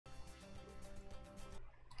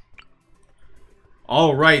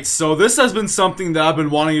Alright, so this has been something that I've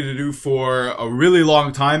been wanting to do for a really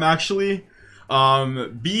long time, actually.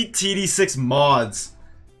 BTD 6 mods.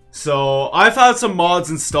 So, I've had some mods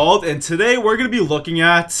installed, and today we're going to be looking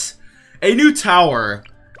at a new tower.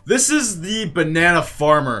 This is the Banana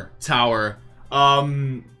Farmer Tower.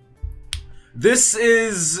 This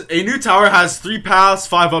is a new tower, has 3 paths,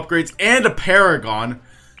 5 upgrades, and a Paragon.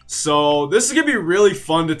 So, this is going to be really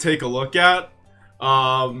fun to take a look at.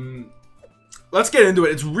 Let's get into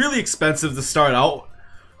it. It's really expensive to start out.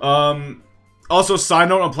 Also, side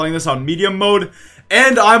note, I'm playing this on medium mode,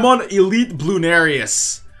 and I'm on Elite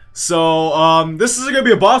Blunarius. So, this is gonna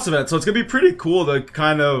be a boss event, so it's gonna be pretty cool to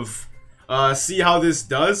kind of see how this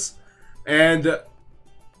does. And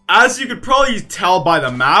as you could probably tell by the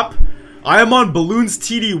map, I am on Balloons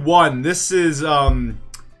TD1. This is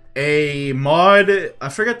a mod, I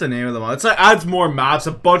forget the name of the mod. It's like adds more maps,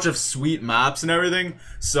 a bunch of sweet maps and everything.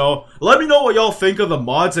 So let me know what y'all think of the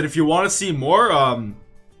mods, and if you want to see more,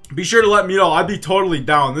 be sure to let me know. I'd be totally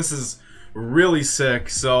down. This is really sick.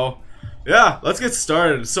 So yeah, let's get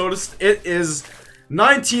started. So it is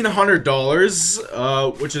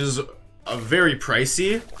 $1,900, which is very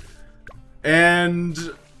pricey. And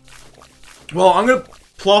well, I'm gonna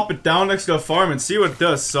plop it down next to a farm and see what it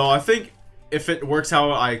does. So I think if it works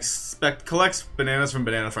how I expect, collects bananas from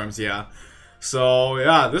banana farms, yeah. So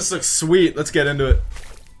yeah, this looks sweet. Let's get into it.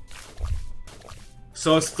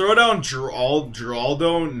 So let's throw down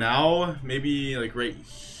Geraldo now. Maybe like right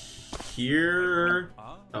here.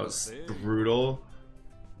 That was brutal,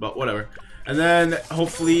 but whatever. And then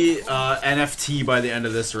hopefully NFT by the end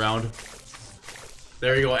of this round.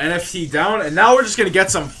 There you go, NFT down, and now we're just gonna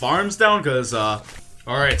get some farms down because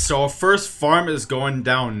alright, so our first farm is going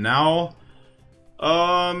down now.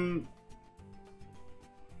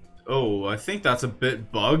 Oh, I think that's a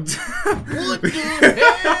bit bugged. What the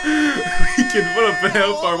We can put a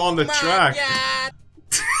banana farm on the track.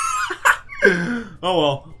 Oh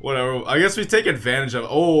well, whatever. I guess we take advantage of.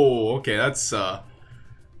 Oh, okay, that's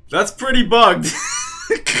pretty bugged.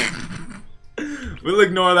 We'll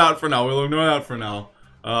ignore that for now. We'll ignore that for now.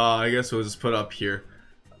 I guess we'll just put up here.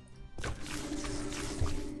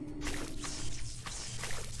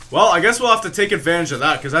 Well, I guess we'll have to take advantage of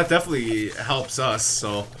that, because that definitely helps us,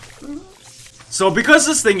 so because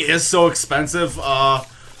this thing is so expensive, I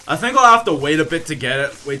think I'll have to wait a bit to get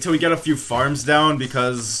it. Wait till we get a few farms down,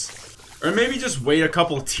 because... Or maybe just wait a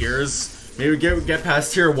couple tiers. Maybe get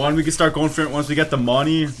past tier 1, we can start going for it once we get the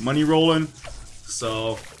money rolling.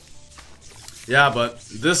 So... yeah, but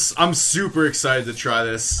this... I'm super excited to try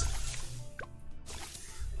this.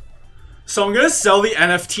 So I'm gonna sell the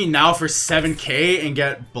NFT now for 7K and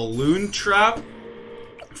get Balloon Trap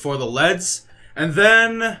for the leads. And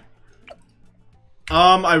then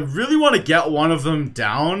I really want to get one of them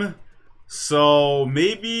down. So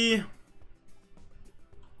maybe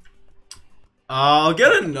I'll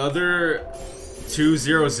get another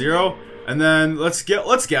 200 and then let's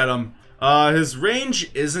get him. His range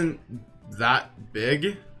isn't that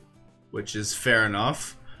big, which is fair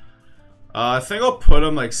enough. I think I'll put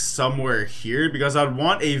him like somewhere here because I'd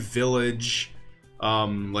want a village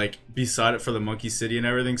like beside it for the monkey city and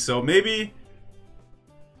everything. So maybe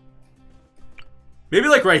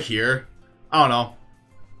like right here. I don't know.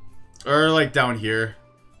 Or like down here.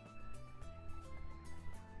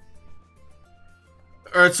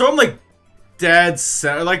 Or it's sort of like dead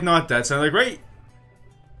center, like not dead center, like right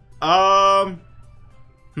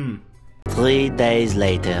 3 days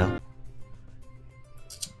later.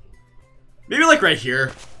 Maybe like right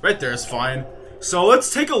here. Right there is fine. So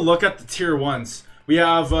let's take a look at the tier 1s. We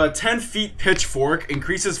have 10 feet pitchfork,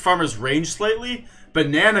 increases farmer's range slightly.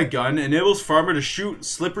 Banana gun, enables farmer to shoot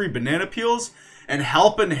slippery banana peels. And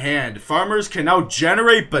helping hand, farmers can now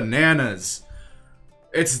generate bananas.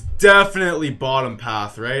 It's definitely bottom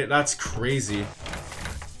path, right? That's crazy.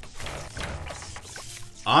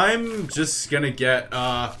 I'm just gonna get,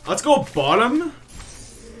 let's go bottom.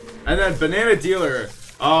 And then banana dealer.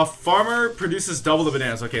 Farmer produces double the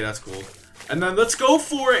bananas. Okay, that's cool. And then let's go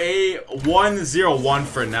for a 101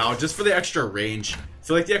 for now, just for the extra range. I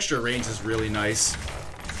feel like the extra range is really nice.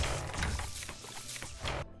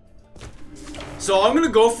 So I'm gonna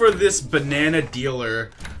go for this banana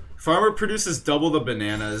dealer. Farmer produces double the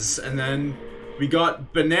bananas. And then we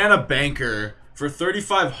got banana banker for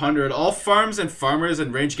 3,500. All farms and farmers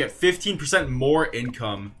in range get 15% more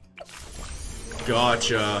income.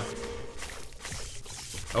 Gotcha.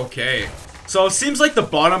 Okay, so it seems like the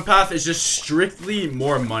bottom path is just strictly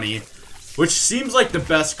more money, which seems like the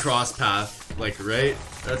best cross path, like, right?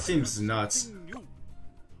 That seems nuts.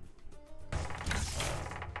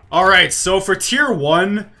 Alright, so for tier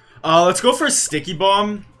 1, Let's go for a sticky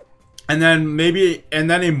bomb. And then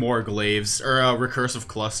a more glaives, or a recursive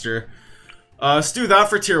cluster. Let's do that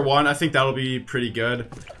for tier 1. I think that'll be pretty good.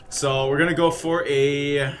 So we're gonna go for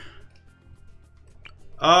a...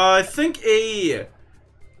 I think a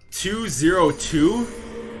 202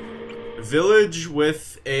 village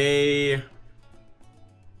with a...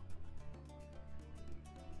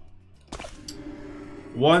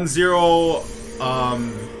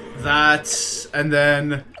 that, and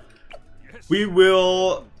then we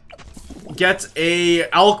will get a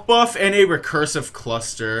elk buff and a recursive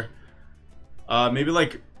cluster. Maybe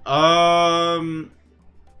like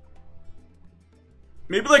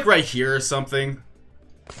right here or something.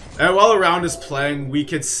 And while a round is playing, we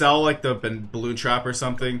could sell like the balloon trap or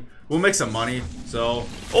something. We'll make some money. So,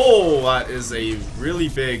 oh, that is a really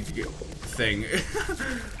big thing.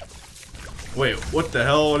 Wait, what the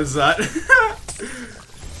hell? What is that?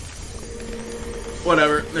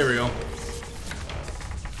 Whatever. There we go.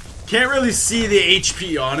 Can't really see the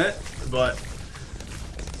HP on it, but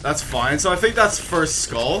that's fine. So I think that's first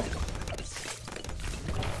skull.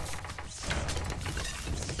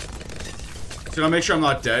 Should I make sure I'm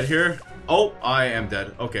not dead here? Oh, I am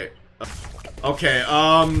dead. Okay. Okay,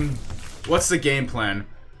 what's the game plan?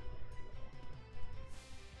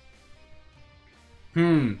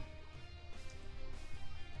 Do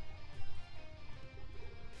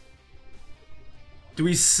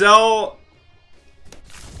we sell...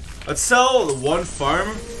 Let's sell the one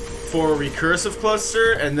farm for a recursive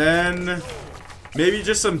cluster, and then maybe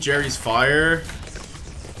just some Jerry's Fire.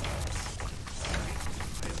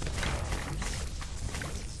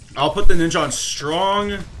 I'll put the ninja on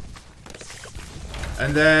strong.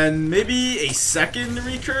 And then maybe a second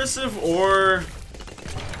recursive or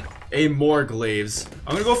a more glaives.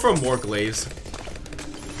 I'm gonna go for a more glaives.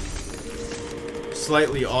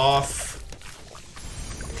 Slightly off.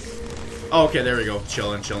 Oh, okay, there we go.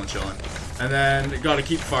 Chilling, chilling, chilling. And then gotta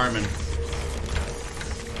keep farming.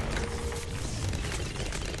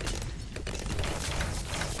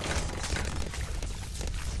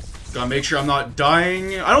 Gotta make sure I'm not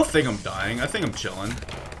dying. I don't think I'm dying. I think I'm chilling.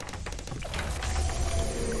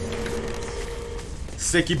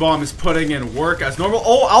 Sticky Bomb is putting in work as normal.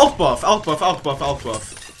 Oh, Alk buff! Alk buff, Alk buff, Alk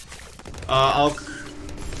buff. Alk.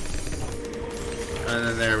 And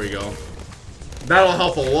then there we go. That'll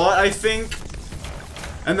help a lot, I think.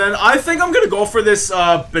 And then I think I'm gonna go for this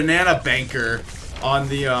banana banker on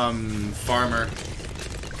the farmer.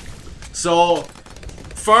 So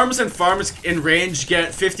farms and farmers in range get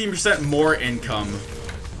 15% more income.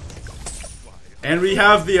 And we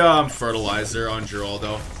have the fertilizer on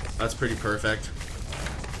Geraldo. That's pretty perfect.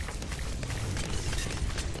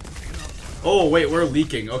 Oh wait, we're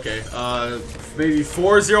leaking. Okay. Maybe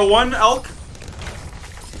 401 elk?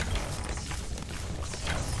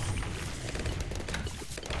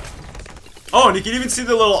 Oh, and you can even see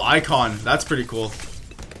the little icon. That's pretty cool.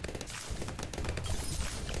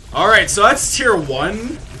 Alright, so that's tier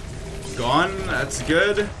 1. Gone. That's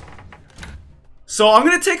good. So I'm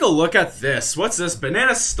going to take a look at this. What's this?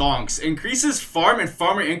 Banana Stonks. Increases farm and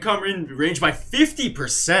farmer income range by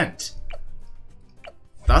 50%.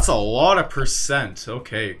 That's a lot of percent.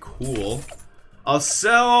 Okay, cool. I'll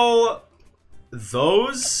sell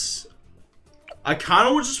those. I kind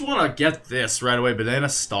of just want to get this right away. Banana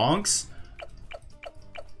Stonks.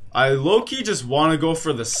 I low-key just want to go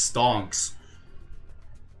for the stonks.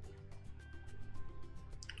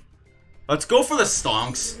 Let's go for the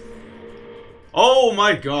stonks. Oh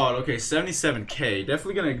my god. Okay, 77k.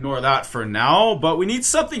 Definitely gonna ignore that for now. But we need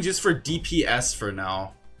something just for DPS for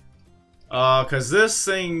now. Cause this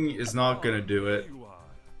thing is not gonna do it.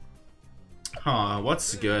 Huh,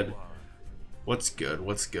 what's good? What's good?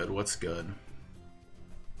 What's good? What's good?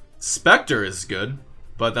 Spectre is good,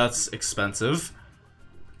 but that's expensive.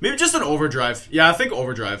 Maybe just an overdrive. Yeah, I think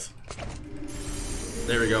overdrive.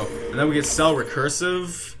 There we go. And then we can sell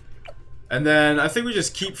recursive. And then I think we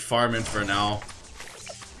just keep farming for now.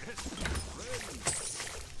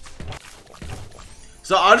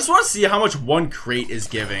 So I just want to see how much one crate is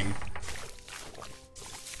giving.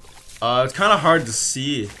 It's kind of hard to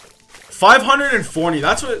see. 540.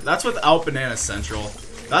 That's without Banana Central.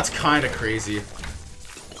 That's kind of crazy.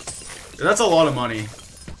 That's a lot of money.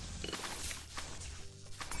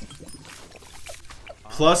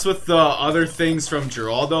 Plus with the other things from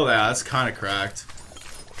Geraldo, that's kind of cracked.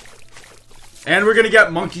 And we're gonna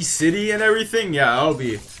get Monkey City and everything. Yeah, that'll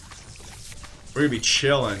be... We're gonna be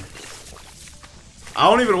chilling. I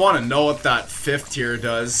don't even want to know what that 5th tier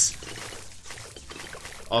does.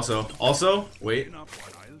 Also, wait.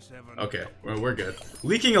 Okay, we're good.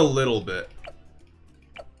 Leaking a little bit.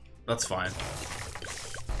 That's fine.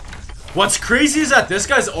 What's crazy is that this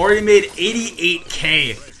guy's already made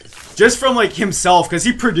 88k just from like himself, because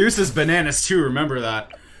he produces bananas too, remember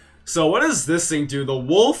that. So what does this thing do? The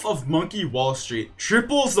Wolf of Monkey Wall Street.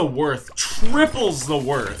 Triples the worth. Triples the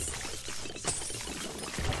worth.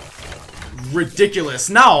 Ridiculous.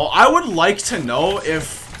 Now, I would like to know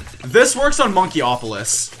if this works on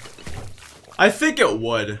Monkeyopolis. I think it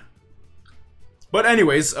would. But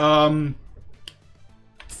anyways, it's gonna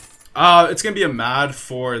be a mad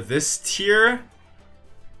for this tier.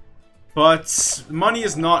 But money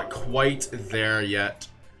is not quite there yet.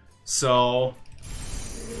 So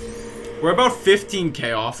we're about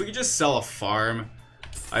 15k off. We could just sell a farm,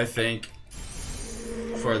 I think,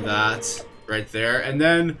 for that right there. And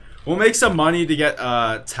then we'll make some money to get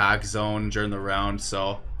a tag zone during the round.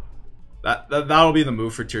 So that'll be the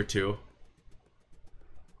move for tier 2.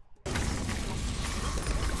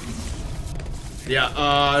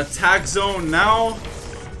 Yeah, tag zone now.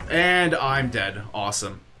 And I'm dead.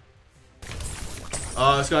 Awesome.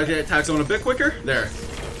 Let's go get tag zone a bit quicker. There.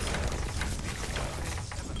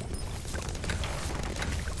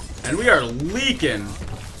 And we are leaking.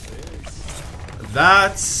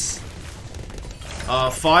 That's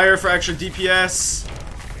fire for extra DPS.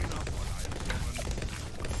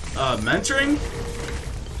 Mentoring.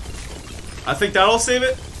 I think that'll save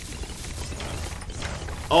it.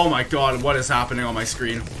 Oh my god, what is happening on my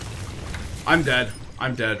screen? I'm dead.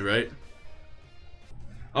 I'm dead, right?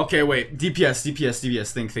 Okay, wait. DPS. Think.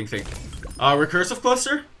 Recursive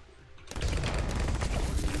cluster?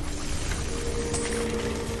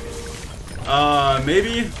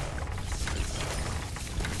 Maybe?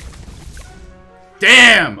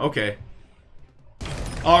 Damn! Okay.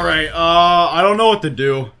 Alright, I don't know what to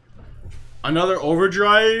do. Another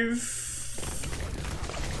overdrive?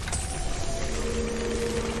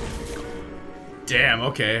 Damn,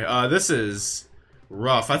 okay. This is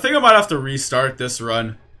rough. I think I might have to restart this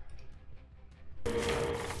run.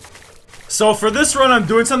 So for this run, I'm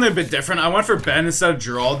doing something a bit different. I went for Ben instead of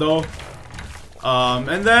Geraldo.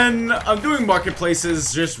 And then I'm doing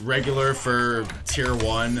marketplaces just regular for tier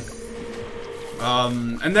 1.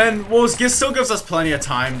 And then, well, it still gives us plenty of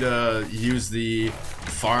time to use the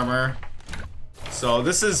farmer. So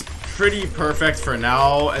this is pretty perfect for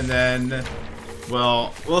now, and then,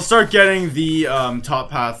 well, we'll start getting the top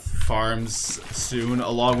path farms soon,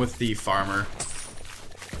 along with the farmer.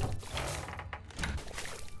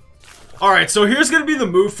 Alright, so here's gonna be the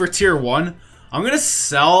move for tier 1. I'm gonna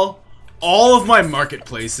sell all of my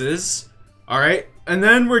marketplaces. Alright, and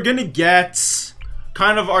then we're gonna get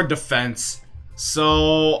kind of our defense.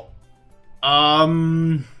 So,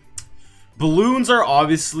 balloons are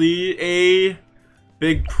obviously a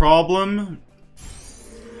big problem.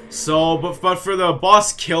 So, but for the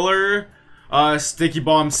boss killer, sticky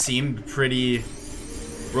bombs seemed pretty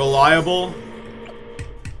reliable.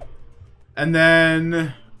 And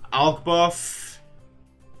then alk buff,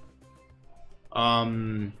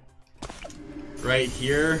 right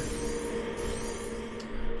here.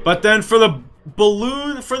 But then for the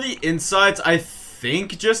balloon, for the insides, I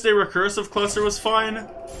think just a recursive cluster was fine.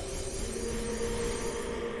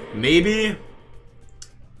 Maybe.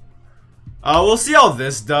 We'll see how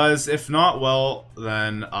this does. If not, well,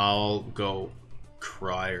 then I'll go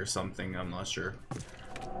cry or something. I'm not sure.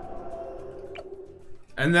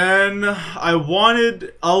 And then I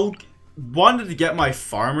wanted to get my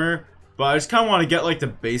farmer, but I just kind of want to get like the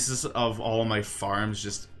basis of all of my farms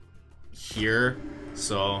just here.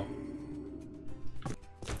 So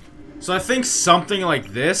I think something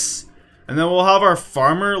like this, and then we'll have our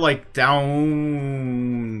farmer like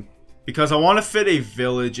down, because I want to fit a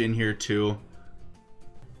village in here too.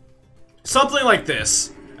 Something like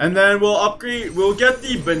this. And then we'll upgrade, we'll get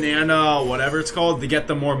the banana, whatever it's called, to get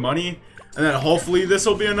them more money. And then hopefully this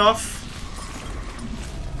will be enough.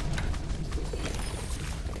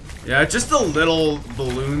 Yeah, just the little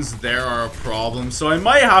balloons there are a problem. So I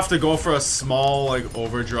might have to go for a small like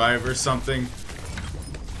overdrive or something.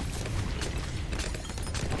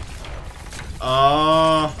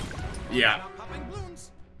 Yeah.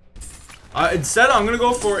 Instead, I'm gonna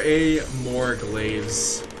go for a more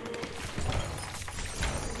glaives.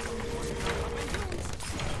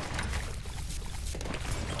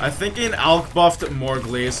 I think an alk buffed more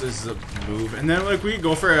glaives is a move, and then like we can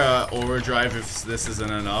go for a overdrive if this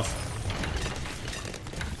isn't enough.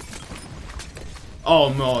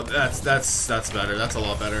 Oh no, that's better. That's a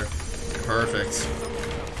lot better. Perfect.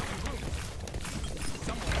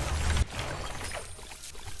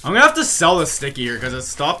 I'm gonna have to sell the sticky here because it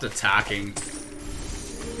stopped attacking.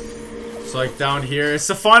 So like down here, it's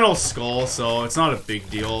the final skull, so it's not a big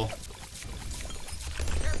deal.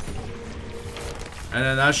 And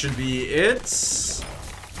then that should be it.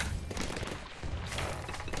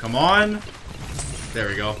 Come on. There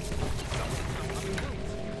we go.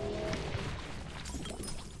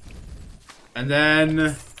 And then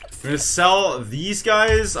I'm gonna sell these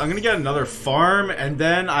guys. I'm gonna get another farm, and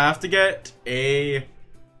then I have to get a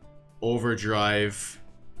overdrive,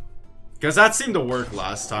 because that seemed to work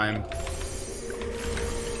last time.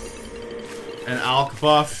 And alk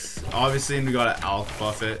buff. Obviously, we gotta alk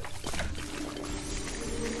buff it.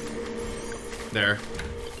 There.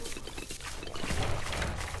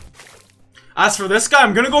 As for this guy,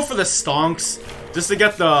 I'm gonna go for the stonks just to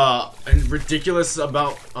get the ridiculous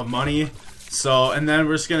amount of money. So, and then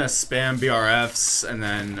we're just gonna spam BRFs, and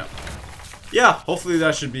then yeah, hopefully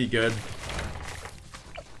that should be good.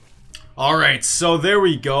 Alright, so there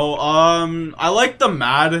we go. I like the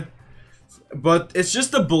mad, but it's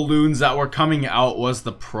just the balloons that were coming out was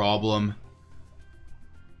the problem.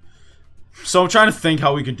 So I'm trying to think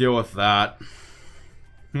how we could deal with that.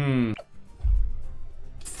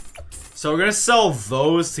 So we're gonna sell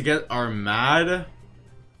those to get our mad.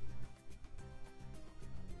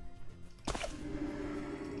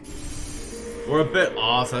 We're a bit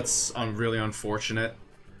off. That's really unfortunate.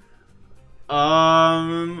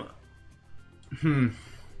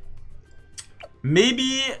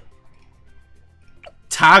 Maybe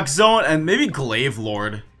Tag Zone and maybe Glaive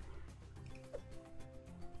Lord.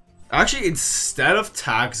 Actually, instead of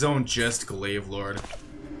Tag Zone, just Glaive Lord.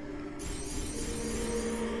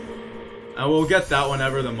 And we'll get that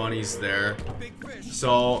whenever the money's there.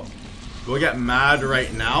 So, we'll get mad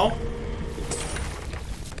right now.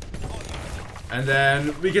 And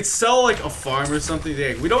then we could sell like a farm or something.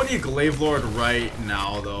 We don't need Glaive Lord right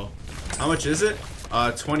now though. How much is it?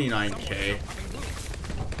 29k.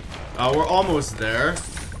 We're almost there.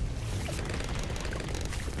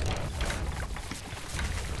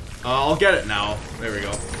 I'll get it now. There we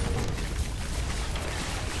go.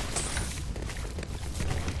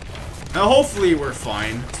 Now hopefully we're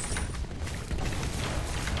fine.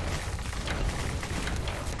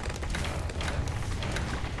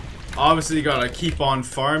 Obviously you gotta keep on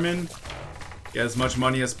farming. Get as much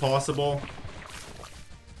money as possible.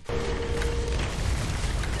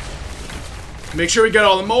 Make sure we get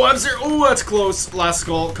all the Moabs here. Oh, that's close. Last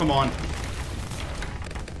skull. Come on.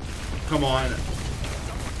 Come on.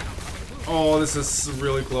 Oh, this is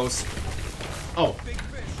really close. Oh.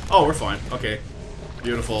 Oh, we're fine. Okay.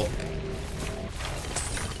 Beautiful.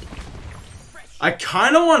 I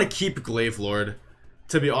kind of want to keep Glaive Lord.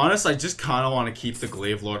 To be honest, I just kind of want to keep the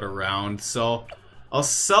Glaive Lord around. So, I'll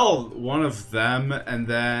sell one of them, and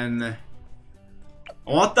then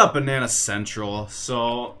I want that Banana Central.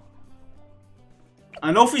 So,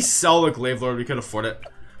 I know if we sell the Glaive Lord, we could afford it.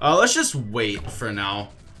 Let's just wait for now.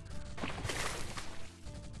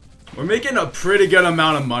 We're making a pretty good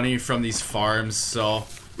amount of money from these farms, so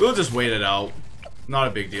we'll just wait it out. Not a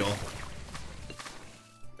big deal.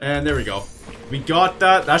 And there we go. We got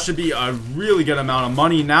that. That should be a really good amount of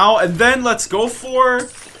money now. And then let's go for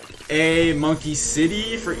a Monkey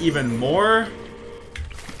City for even more.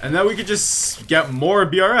 And then we could just get more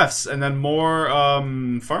BRFs and then more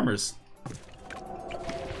farmers.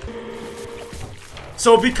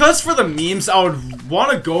 So because for the memes, I would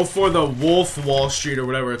want to go for the Wolf Wall Street or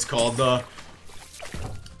whatever it's called. The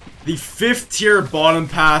 5th tier bottom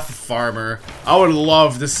path farmer. I would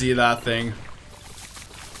love to see that thing.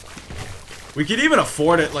 We could even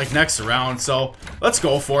afford it like next round, so let's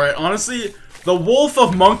go for it. Honestly, the Wolf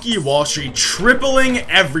of Monkey Wall Street tripling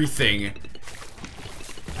everything.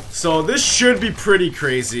 So this should be pretty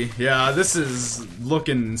crazy. Yeah, this is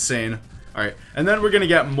looking insane. Alright, and then we're gonna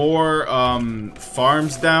get more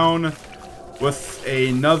farms down with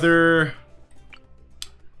another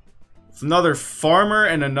farmer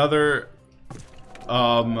and another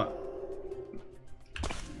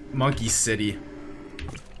Monkey City.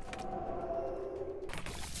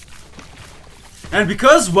 And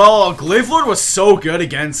because, well, Glaive Lord was so good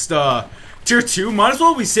against tier 2, might as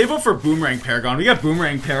well we save up for Boomerang Paragon. We got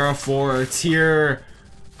Boomerang Para for tier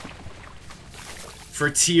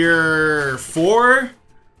 4,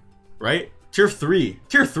 right? Tier 3.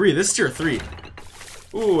 Tier 3. This is tier 3.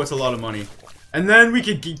 Ooh, that's a lot of money. And then we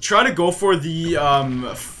could try to go for the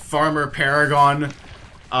Farmer Paragon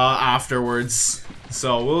afterwards.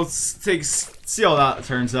 So we'll see how that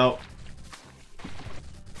turns out.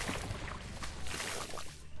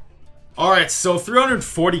 Alright, so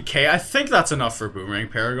 340k. I think that's enough for Boomerang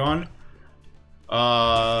Paragon.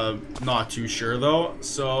 Not too sure though.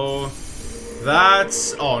 So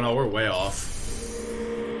that's... oh no, we're way off.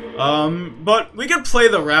 But we can play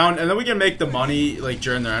the round and then we can make the money like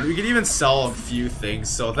during the round. We can even sell a few things.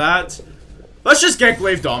 So that let's just get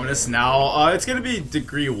Glaive Dominus now. It's gonna be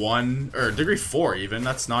degree 1, or degree 4 even.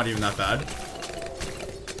 That's not even that bad.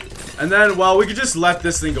 And then, well, we could just let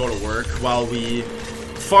this thing go to work while we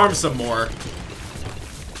farm some more.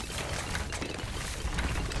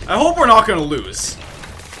 I hope we're not gonna lose.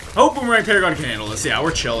 I hope Boomerang Paragon can handle this. Yeah,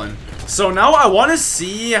 we're chilling. So now I want to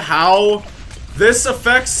see how this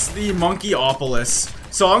affects the Monkeyopolis.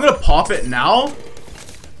 So I'm gonna pop it now.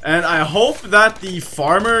 And I hope that the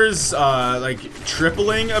farmer's, like,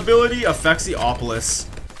 tripling ability affects the Opolis.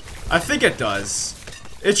 I think it does.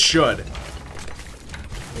 It should.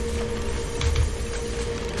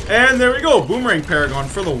 And there we go. Boomerang Paragon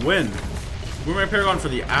for the win. Boomerang Paragon for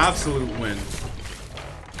the absolute win.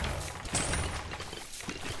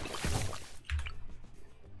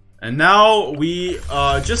 And now we,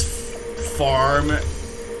 just farm.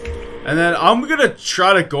 And then I'm gonna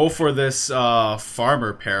try to go for this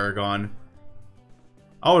Farmer Paragon.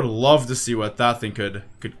 I would love to see what that thing could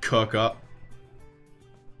cook up.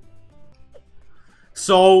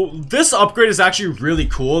 So this upgrade is actually really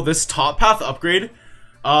cool. This top path upgrade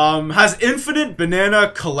has infinite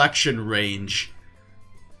banana collection range.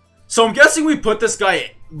 So I'm guessing we put this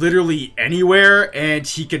guy literally anywhere and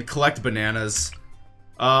he could collect bananas.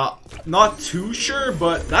 Not too sure,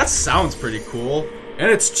 but that sounds pretty cool. And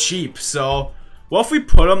it's cheap, so... Well, if we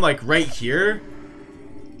put him, like, right here...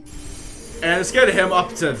 And let's get him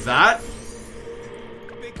up to that.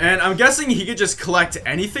 And I'm guessing he could just collect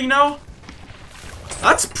anything now?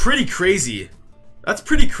 That's pretty crazy. That's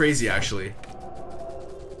pretty crazy, actually.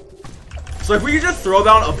 So if we could just throw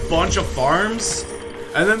down a bunch of farms...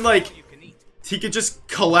 And then, like... He could just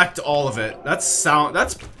collect all of it. That's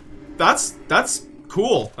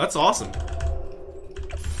cool. That's awesome.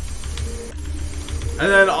 And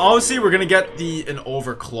then obviously we're gonna get an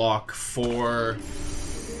overclock for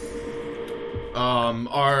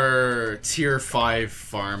our tier 5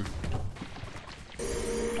 farm.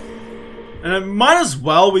 And then might as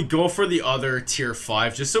well we go for the other tier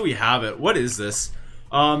 5 just so we have it. What is this?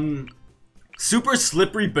 Super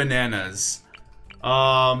slippery bananas.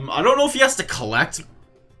 I don't know if he has to collect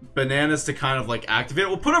bananas to kind of like activate it.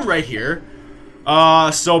 We'll put him right here.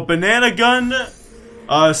 So banana gun,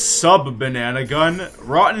 sub banana gun,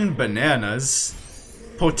 rotten bananas,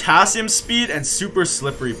 potassium speed, and super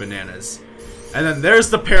slippery bananas. And then there's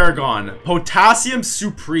the Paragon. Potassium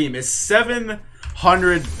Supreme is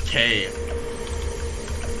 700k.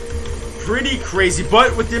 Pretty crazy,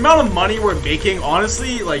 but with the amount of money we're making,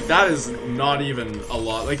 honestly, like that is not even a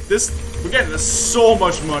lot. Like this, we're getting so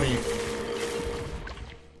much money.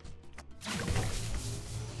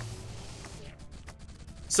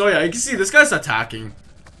 So yeah, you can see this guy's attacking.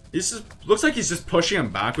 He's just looks like he's just pushing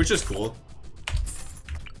him back, which is cool.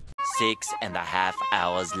 6.5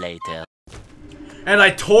 hours later. And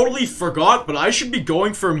I totally forgot, but I should be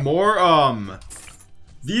going for more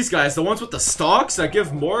these guys, the ones with the stalks that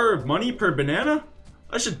give more money per banana.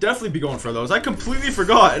 I should definitely be going for those. I completely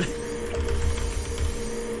forgot.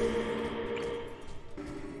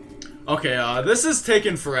 Okay, this is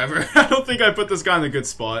taking forever. I don't think I put this guy in a good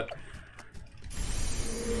spot.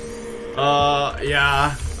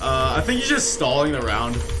 Yeah. I think he's just stalling the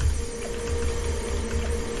round.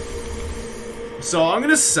 So I'm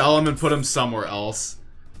gonna sell him and put him somewhere else.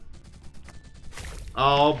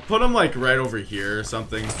 I'll put him like right over here or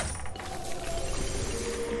something.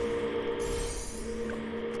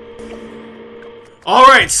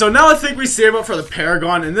 Alright, so now I think we save up for the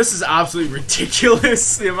Paragon, and this is absolutely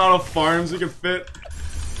ridiculous, the amount of farms we can fit.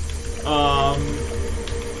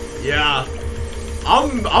 Yeah.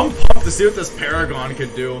 I'm pumped to see what this Paragon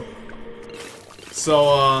could do.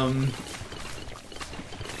 So,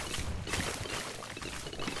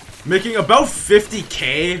 making about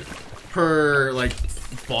 50k per, like,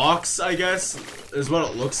 box, I guess, is what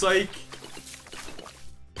it looks like.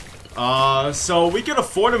 So we can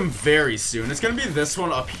afford him very soon. It's gonna be this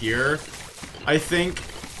one up here, I think.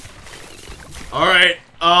 Alright,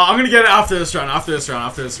 I'm gonna get it after this round, after this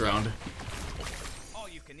round.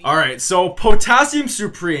 Alright, so Potassium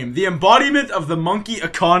Supreme, the embodiment of the monkey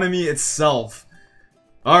economy itself.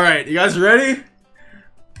 Alright, you guys ready?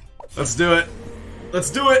 Let's do it. Let's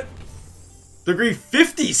do it! Degree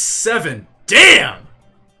 57. Damn!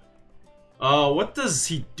 What does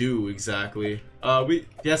he do exactly? He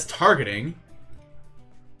has targeting.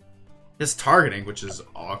 He has targeting, which is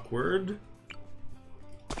awkward.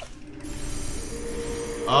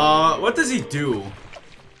 What does he do?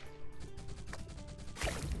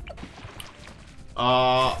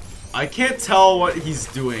 I can't tell what he's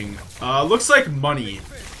doing. Looks like money.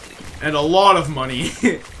 And a lot of money.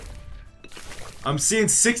 I'm seeing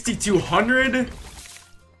 6,200.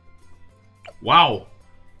 Wow.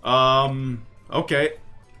 Okay.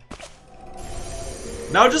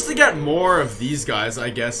 Now just to get more of these guys, I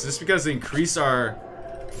guess, just because they increase our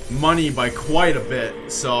money by quite a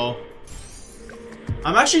bit, so...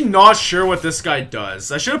 I'm actually not sure what this guy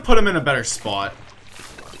does. I should have put him in a better spot.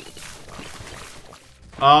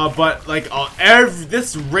 But, like,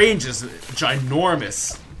 this range is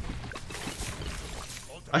ginormous.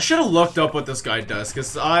 I should have looked up what this guy does,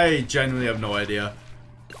 because I genuinely have no idea.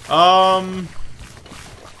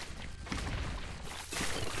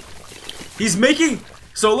 He's making...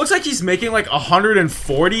 So it looks like he's making, like,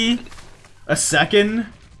 140 a second.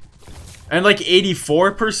 And, like,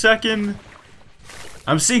 84 per second.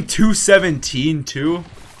 I'm seeing 217, too.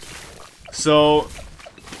 So...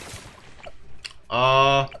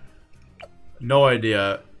 no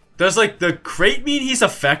idea. Does, like, the crate mean he's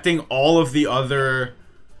affecting all of the other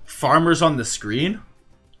farmers on the screen?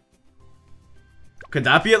 Could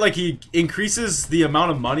that be it? Like, he increases the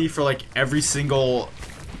amount of money for, like, every single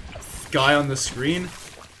guy on the screen?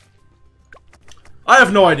 I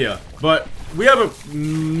have no idea. But we have a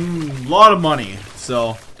lot of money,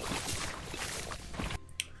 so...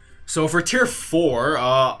 So for tier 4,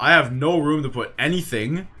 I have no room to put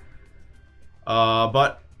anything.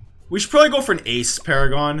 But we should probably go for an ace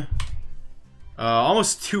paragon.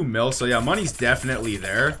 Almost 2 mil, so yeah, money's definitely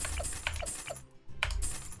there.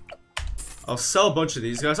 I'll sell a bunch of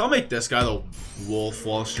these guys. I'll make this guy the Wolf,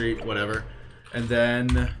 Wall Street, whatever. And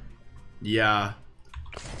then, yeah.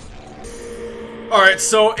 Alright,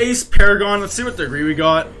 so ace paragon. Let's see what degree we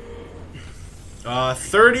got.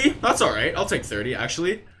 30. That's alright. I'll take 30,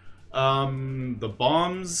 actually. The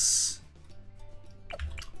bombs.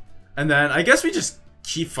 And then I guess we just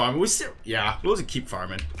keep farming. Yeah, we'll just keep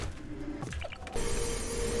farming.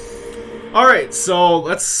 Alright, so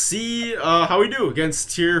let's see how we do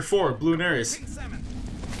against tier 4 Blue Nares.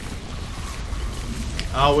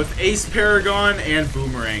 With Ace Paragon and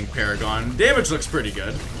Boomerang Paragon. Damage looks pretty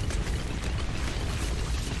good.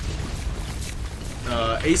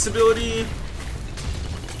 Ace ability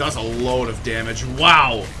does a load of damage.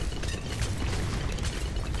 Wow!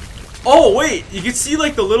 Oh, wait! You can see,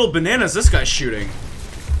 like, the little bananas this guy's shooting.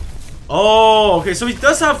 Oh, okay, so he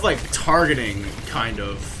does have, like, targeting, kind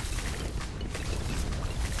of.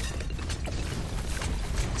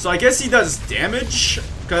 So I guess he does damage,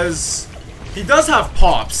 because he does have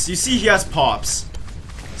pops. You see he has pops.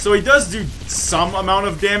 So he does do some amount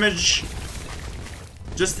of damage.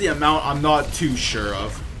 Just the amount I'm not too sure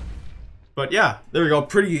of. But yeah, there we go.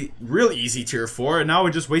 Real easy tier 4, and now we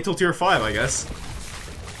just wait till tier 5, I guess.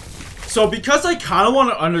 So because I kind of want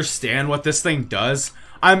to understand what this thing does,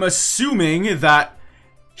 I'm assuming that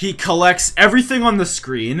he collects everything on the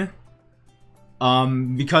screen.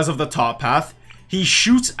 Because of the top path. He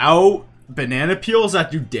shoots out banana peels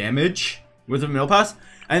that do damage with the middle pass.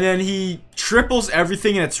 And then he triples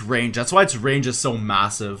everything in its range. That's why its range is so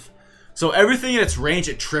massive. So everything in its range,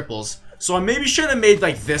 it triples. So I maybe should have made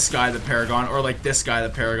like this guy the Paragon. Or like this guy the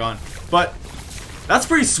Paragon. But that's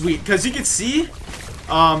pretty sweet. Because you can see...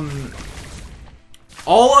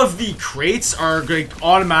 all of the crates are like,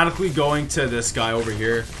 automatically going to this guy over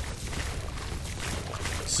here.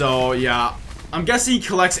 So yeah, I'm guessing he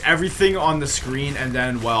collects everything on the screen and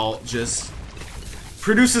then, well, just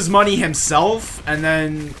produces money himself and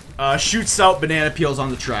then shoots out banana peels on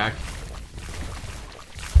the track.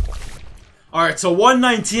 Alright, so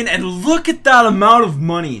 119, and look at that amount of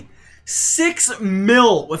money. 6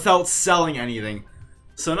 mil without selling anything.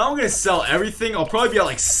 So now I'm going to sell everything. I'll probably be at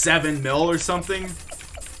like 7 mil or something.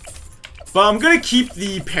 But I'm going to keep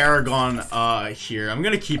the Paragon here. I'm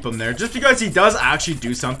going to keep him there. Just because he does actually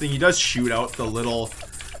do something. He does shoot out the little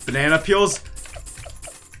banana peels.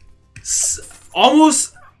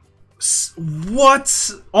 Almost...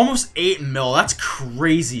 What? Almost 8 mil. That's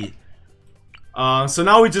crazy. So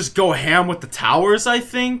now we just go ham with the towers, I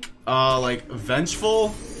think. Like,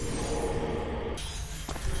 Vengeful.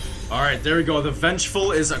 Alright, there we go. The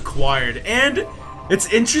Vengeful is acquired. And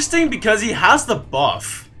it's interesting because he has the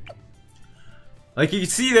buff. Like you can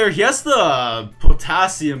see there, he has the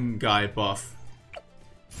potassium guy buff.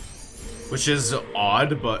 Which is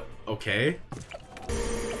odd, but okay.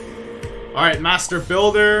 Alright, Master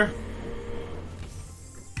Builder.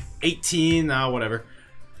 18, whatever.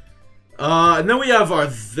 And then we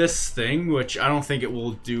have this thing, which I don't think it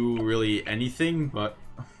will do really anything, but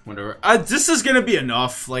whatever. This is gonna be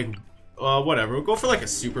enough, like, whatever. We'll go for like a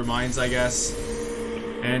Super Mines, I guess.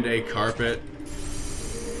 And a Carpet.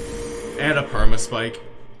 And a Permaspike.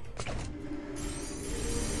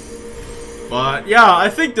 But yeah, I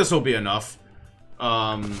think this will be enough.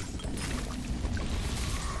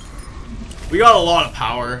 We got a lot of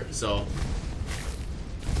power, so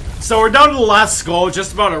So we're down to the last skull,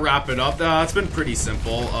 just about to wrap it up. It's been pretty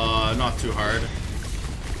simple, not too hard.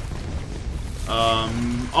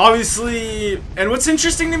 Obviously, and what's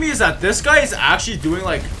interesting to me is that this guy is actually doing,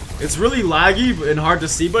 like, it's really laggy and hard to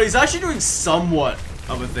see, but he's actually doing somewhat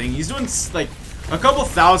of a thing. He's doing, like, a couple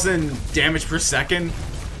thousand damage per second,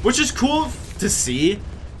 which is cool to see,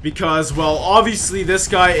 because, well, obviously this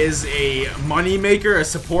guy is a money maker, a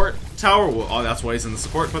support tower. Well, oh, that's why he's in the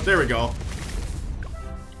support, but there we go.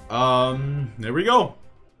 There we go.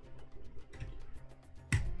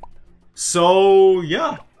 So,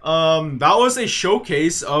 yeah. That was a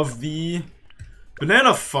showcase of the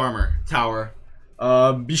Banana Farmer Tower.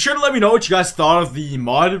 Be sure to let me know what you guys thought of the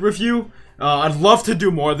mod review. I'd love to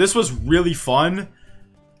do more. This was really fun.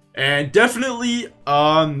 And definitely,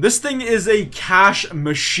 this thing is a cash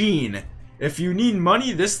machine. If you need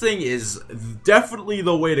money, this thing is definitely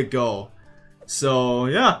the way to go. So,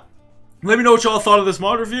 yeah. Let me know what y'all thought of this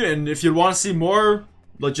mod review. And if you want to see more,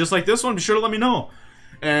 just like this one, be sure to let me know.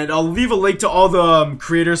 And I'll leave a link to all the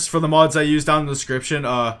creators for the mods I use down in the description.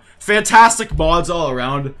 Fantastic mods all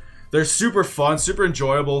around. They're super fun, super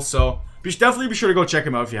enjoyable. So definitely be sure to go check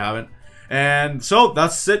them out if you haven't. And so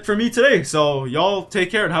that's it for me today. So y'all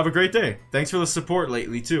take care and have a great day. Thanks for the support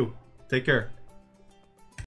lately too. Take care.